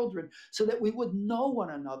the children so that we would know one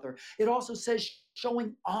another. It also says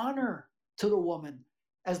showing honor to the woman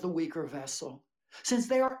as the weaker vessel. Since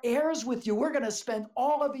they are heirs with you, we're going to spend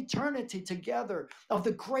all of eternity together of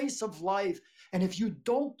the grace of life. And if you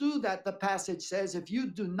don't do that, the passage says, if you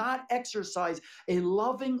do not exercise a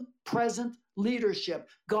loving, present leadership,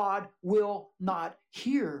 God will not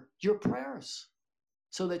hear your prayers,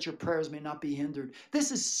 so that your prayers may not be hindered.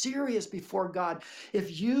 This is serious before God.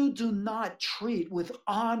 If you do not treat with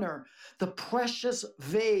honor the precious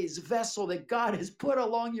vessel that God has put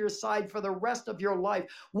along your side for the rest of your life,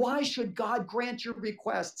 why should God grant your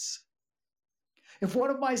requests? If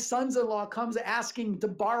one of my sons-in-law comes asking to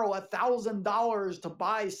borrow $1,000 to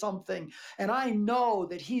buy something, and I know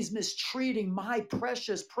that he's mistreating my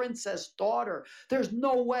precious princess daughter, there's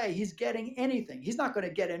no way he's getting anything. He's not going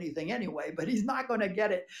to get anything anyway, but he's not going to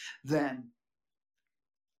get it then.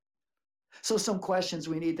 So some questions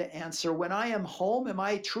we need to answer. When I am home, am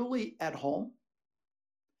I truly at home?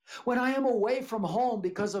 When I am away from home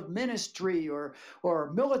because of ministry or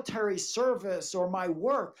military service or my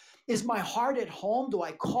work, is my heart at home? Do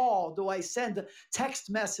I call? Do I send text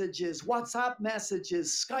messages, WhatsApp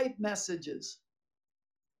messages, Skype messages?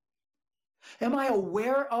 Am I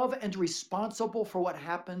aware of and responsible for what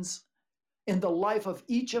happens in the life of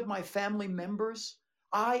each of my family members?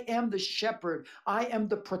 I am the shepherd. I am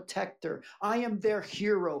the protector. I am their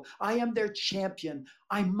hero. I am their champion.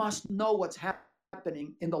 I must know what's happening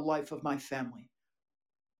in the life of my family.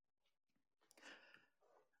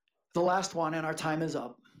 The last one, and our time is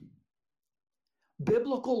up.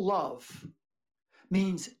 Biblical love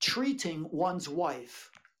means treating one's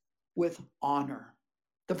wife with honor.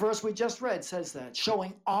 The verse we just read says that,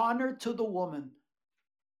 showing honor to the woman.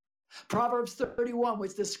 Proverbs 31,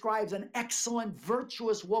 which describes an excellent,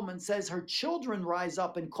 virtuous woman, says her children rise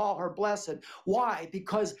up and call her blessed. Why?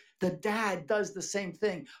 Because the dad does the same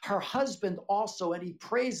thing. Her husband also, and he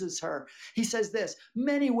praises her. He says this,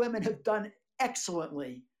 many women have done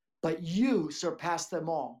excellently, but you surpass them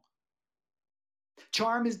all.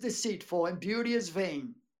 Charm is deceitful and beauty is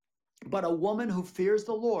vain, but a woman who fears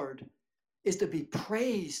the Lord is to be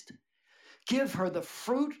praised. Give her the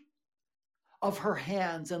fruit of her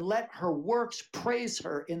hands and let her works praise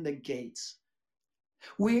her in the gates.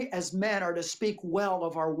 We as men are to speak well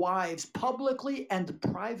of our wives publicly and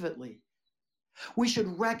privately. We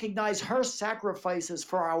should recognize her sacrifices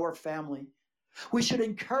for our family. We should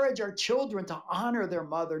encourage our children to honor their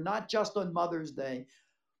mother, not just on Mother's Day.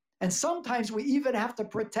 And sometimes we even have to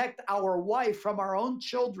protect our wife from our own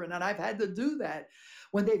children. And I've had to do that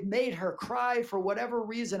when they've made her cry for whatever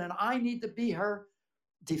reason, and I need to be her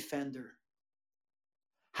defender.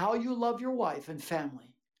 How you love your wife and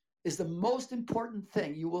family is the most important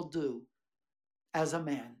thing you will do as a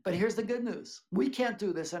man. But here's the good news. We can't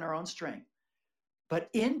do this in our own strength. But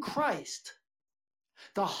in Christ,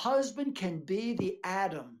 the husband can be the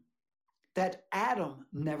Adam that Adam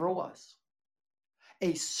never was,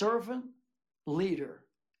 a servant leader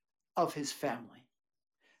of his family.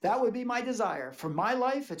 That would be my desire for my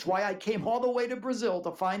life. It's why I came all the way to Brazil to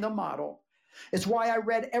find a model. It's why I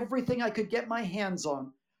read everything I could get my hands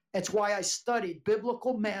on. It's why I studied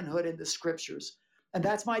biblical manhood in the scriptures. And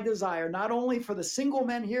that's my desire, not only for the single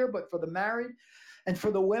men here, but for the married and for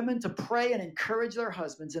the women to pray and encourage their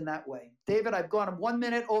husbands in that way. David, I've gone 1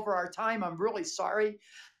 minute over our time. I'm really sorry,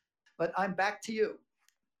 but I'm back to you.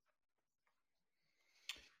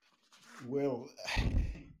 Well,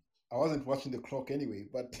 I wasn't watching the clock anyway,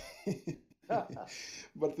 but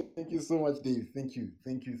but thank you so much, Dave. Thank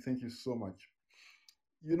you so much.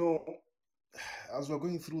 You know, as we're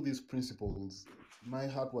going through these principles, my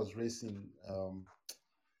heart was racing,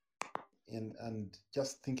 and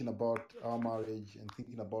just thinking about our marriage and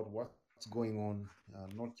thinking about what's going on,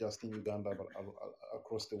 not just in Uganda but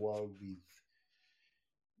across the world with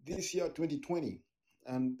this year 2020.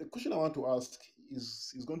 And the question I want to ask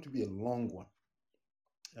is going to be a long one,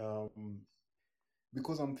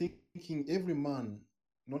 because I'm thinking every man,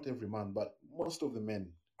 not every man, but most of the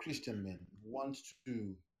men, Christian men,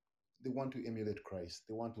 they want to emulate Christ.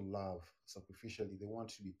 They want to love sacrificially. They want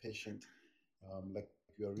to be patient, like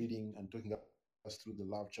we are reading and talking us through the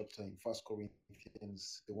love chapter in First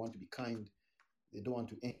Corinthians. They want to be kind. They don't want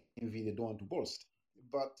to envy. They don't want to boast.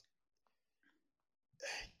 But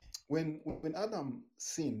when Adam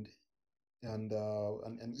sinned and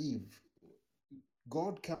Eve,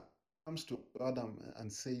 God comes to Adam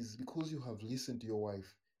and says, "Because you have listened to your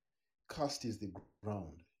wife, cursed is the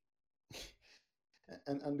ground."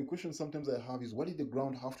 And the question sometimes I have is, what did the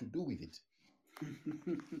ground have to do with it?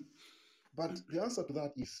 But the answer to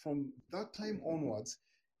that is, from that time onwards,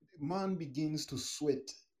 man begins to sweat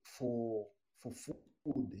for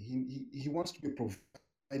food. He wants to be a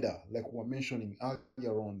provider, like we were mentioning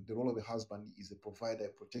earlier on. The role of the husband is a provider, a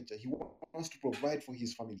protector. He wants to provide for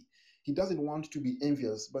his family. He doesn't want to be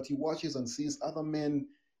envious, but he watches and sees other men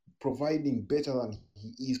providing better than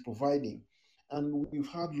he is providing. And we've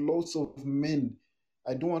had lots of men,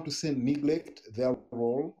 I don't want to say neglect their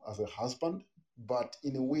role as a husband, but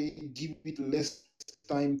in a way give it less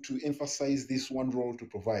time to emphasize this one role to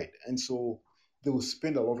provide. And so they will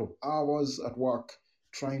spend a lot of hours at work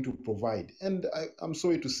trying to provide. And I'm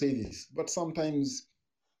sorry to say this, but sometimes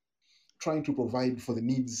trying to provide for the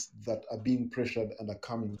needs that are being pressured and are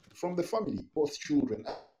coming from the family, both children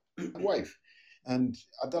and wife. And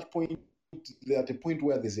at that point, they're at a point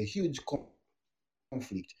where there's a huge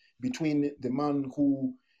conflict between the man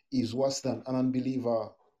who is worse than an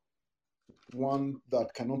unbeliever, one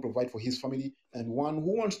that cannot provide for his family, and one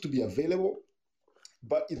who wants to be available,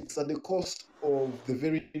 but it's at the cost of the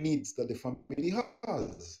very needs that the family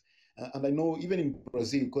has. And I know even in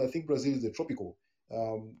Brazil, because I think Brazil is the tropical,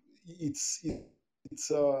 the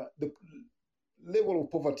level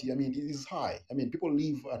of poverty, I mean, it is high. I mean, people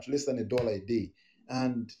live at less than $1 a day,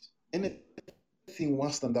 and anything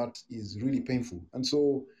worse than that is really painful. And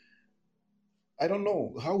so I don't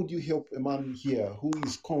know, how would you help a man here who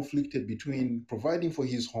is conflicted between providing for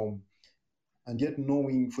his home and yet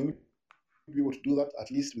knowing for him to be able to do that, at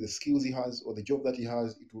least with the skills he has or the job that he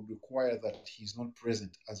has, it would require that he's not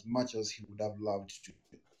present as much as he would have loved to.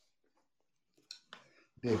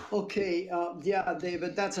 Dave. Okay, yeah,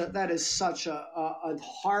 David, that is such a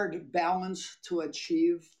hard balance to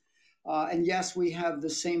achieve. And yes, we have the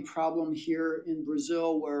same problem here in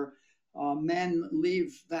Brazil, where Men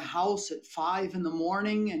leave the house at 5 in the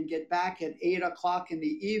morning and get back at 8 o'clock in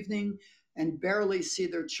the evening and barely see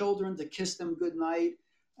their children to kiss them goodnight.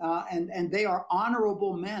 And they are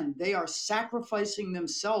honorable men. They are sacrificing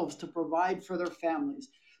themselves to provide for their families.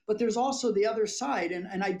 But there's also the other side.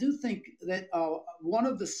 And I do think that one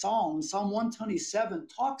of the Psalms, Psalm 127,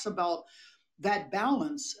 talks about that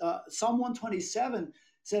balance. Psalm 127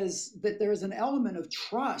 says that there's an element of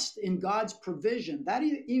trust in God's provision. That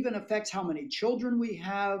even affects how many children we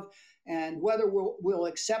have and whether we'll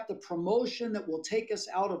accept a promotion that will take us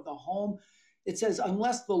out of the home. It says,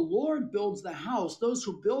 unless the Lord builds the house, those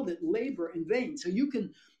who build it labor in vain. So you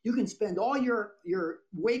can spend all your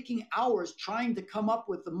waking hours trying to come up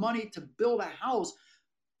with the money to build a house,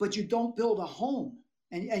 but you don't build a home,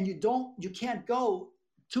 and you can't go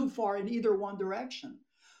too far in either one direction.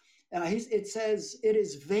 It says, it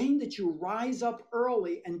is vain that you rise up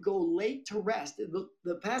early and go late to rest.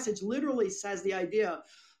 The passage literally says the idea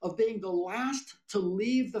of being the last to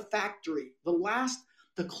leave the factory, the last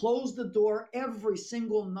to close the door every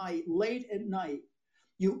single night, late at night.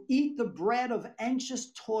 You eat the bread of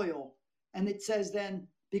anxious toil. And it says then,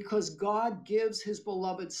 because God gives his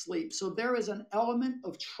beloved sleep. So there is an element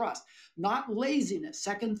of trust, not laziness.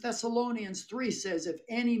 2 Thessalonians 3 says, if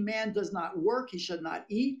any man does not work, he should not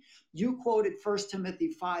eat. You quoted 1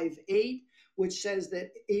 Timothy 5:8, which says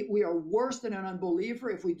that we are worse than an unbeliever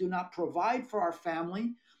if we do not provide for our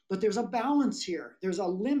family. But there's a balance here. There's a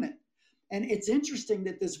limit. And it's interesting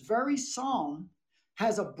that this very psalm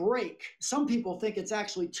has a break. Some people think it's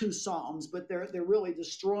actually two psalms, but they're really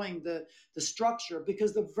destroying the structure,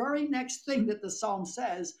 because the very next thing that the psalm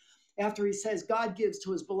says, after he says God gives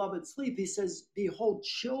to his beloved sleep, he says, behold,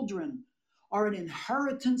 children are an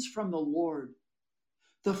inheritance from the Lord.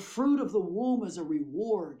 The fruit of the womb is a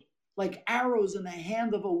reward. Like arrows in the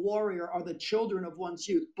hand of a warrior are the children of one's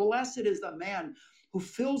youth. Blessed is the man who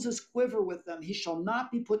fills his quiver with them. He shall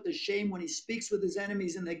not be put to shame when he speaks with his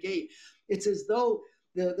enemies in the gate. It's as though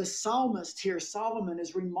the psalmist here, Solomon,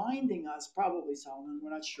 is reminding us, probably Solomon,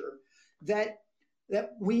 we're not sure, that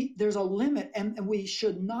there's a limit, and we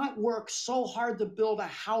should not work so hard to build a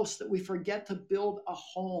house that we forget to build a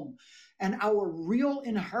home. And our real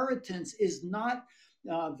inheritance is not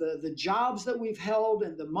the jobs that we've held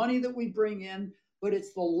and the money that we bring in, but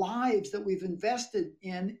it's the lives that we've invested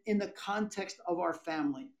in the context of our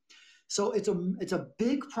family. So it's a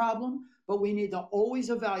big problem, but we need to always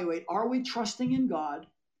evaluate, are we trusting in God?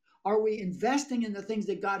 Are we investing in the things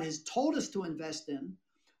that God has told us to invest in?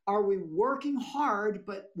 Are we working hard,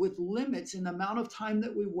 but with limits in the amount of time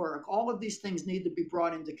that we work? All of these things need to be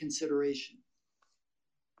brought into consideration.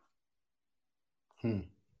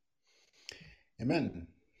 Amen.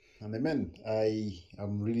 And amen. I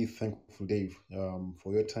am really thankful, Dave,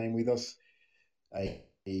 for your time with us. I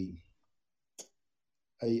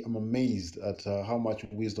am amazed at how much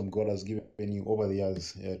wisdom God has given you over the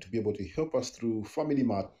years to be able to help us through family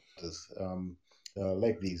matters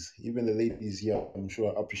like these. Even the ladies here, I'm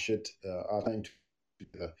sure, appreciate our time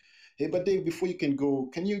together. Hey, but Dave, before you can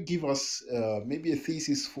go, can you give us maybe a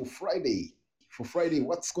thesis for Friday? For Friday,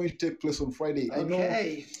 what's going to take place on Friday?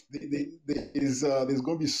 Okay. I know there's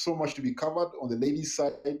going to be so much to be covered on the ladies'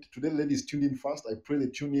 side. Today, ladies tuned in fast. I pray they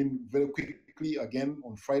tune in very quickly again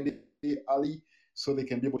on Friday early, so they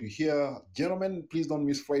can be able to hear. Gentlemen, please don't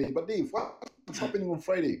miss Friday. But Dave, what's happening on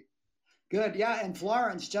Friday? Good. Yeah. And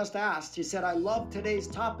Florence just asked, she said, I love today's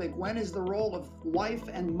topic. When is the role of wife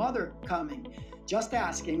and mother coming? Just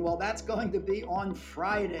asking. Well, that's going to be on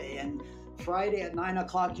Friday. And Friday at 9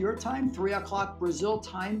 o'clock your time, 3 o'clock Brazil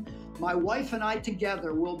time, my wife and I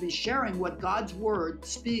together will be sharing what God's word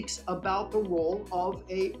speaks about the role of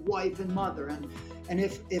a wife and mother. And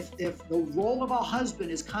if the role of a husband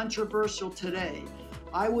is controversial today,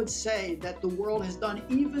 I would say that the world has done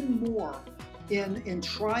even more in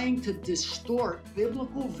trying to distort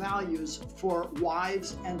biblical values for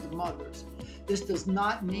wives and mothers. This does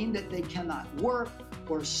not mean that they cannot work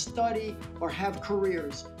or study or have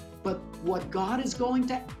careers. But what God is going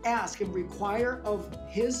to ask and require of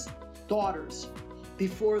his daughters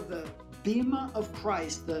before the bema of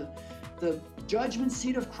Christ, the judgment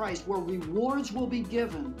seat of Christ, where rewards will be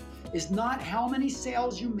given, is not how many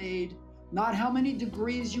sales you made, not how many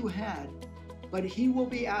degrees you had, but he will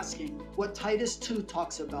be asking what Titus 2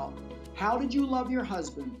 talks about. How did you love your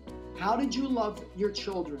husband? How did you love your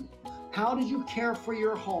children? How did you care for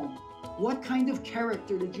your home? What kind of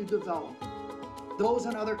character did you develop? Those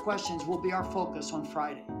and other questions will be our focus on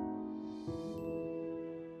Friday.